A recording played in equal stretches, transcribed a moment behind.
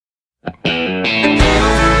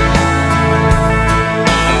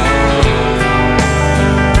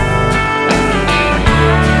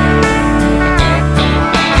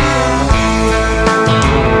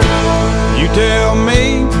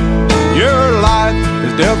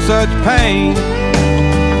has dealt such pain.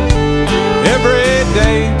 Every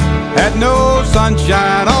day had no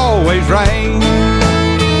sunshine, always rain.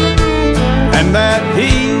 And that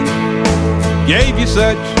he gave you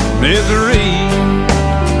such misery.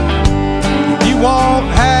 If you want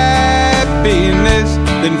happiness,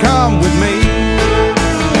 then come with me.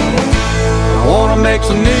 I wanna make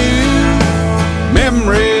some new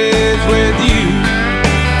memories with you.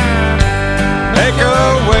 Take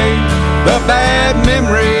away the bad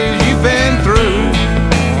memories you've been through.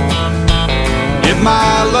 Give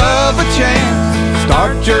my love a chance,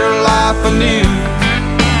 start your life anew.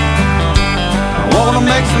 I wanna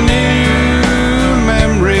make some new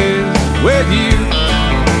memories with you.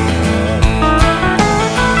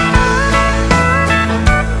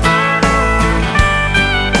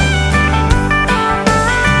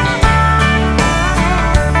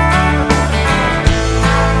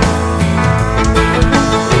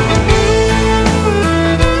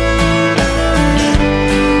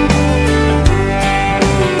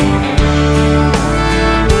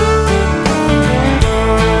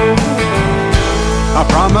 I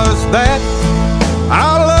promise that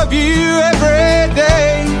I'll love you every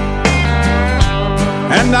day,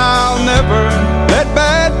 and I'll never let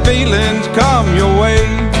bad feelings come your way.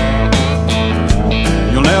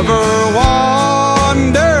 You'll never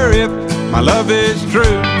wonder if my love is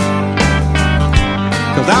true,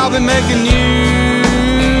 'cause I'll be making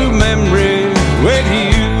new memories with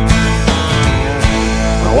you.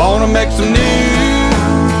 I wanna make some new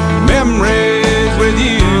memories with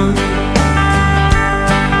you.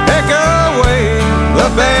 Take away the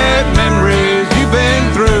bad memories you've been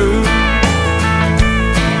through.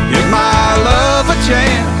 Give my love a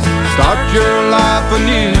chance, start your life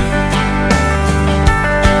anew.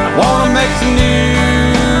 I wanna make some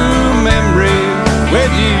new memories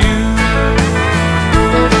with you.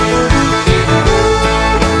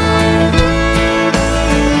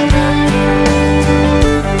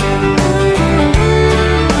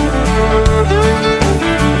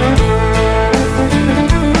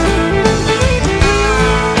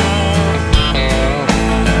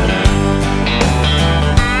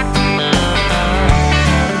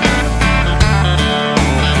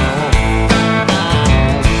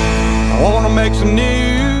 Make some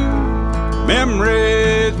new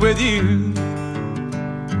memories with you.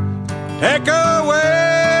 Take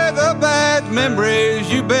away the bad memories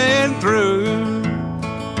you've been through.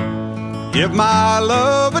 Give my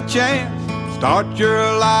love a chance, start your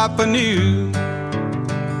life anew.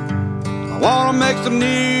 I wanna make some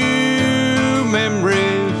new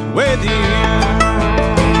memories with you.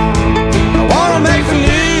 I wanna make some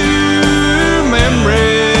new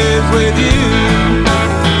memories with you.